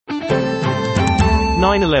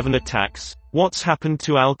9/11 attacks. What's happened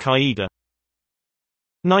to Al-Qaeda?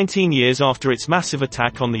 19 years after its massive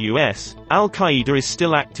attack on the US, Al-Qaeda is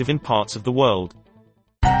still active in parts of the world.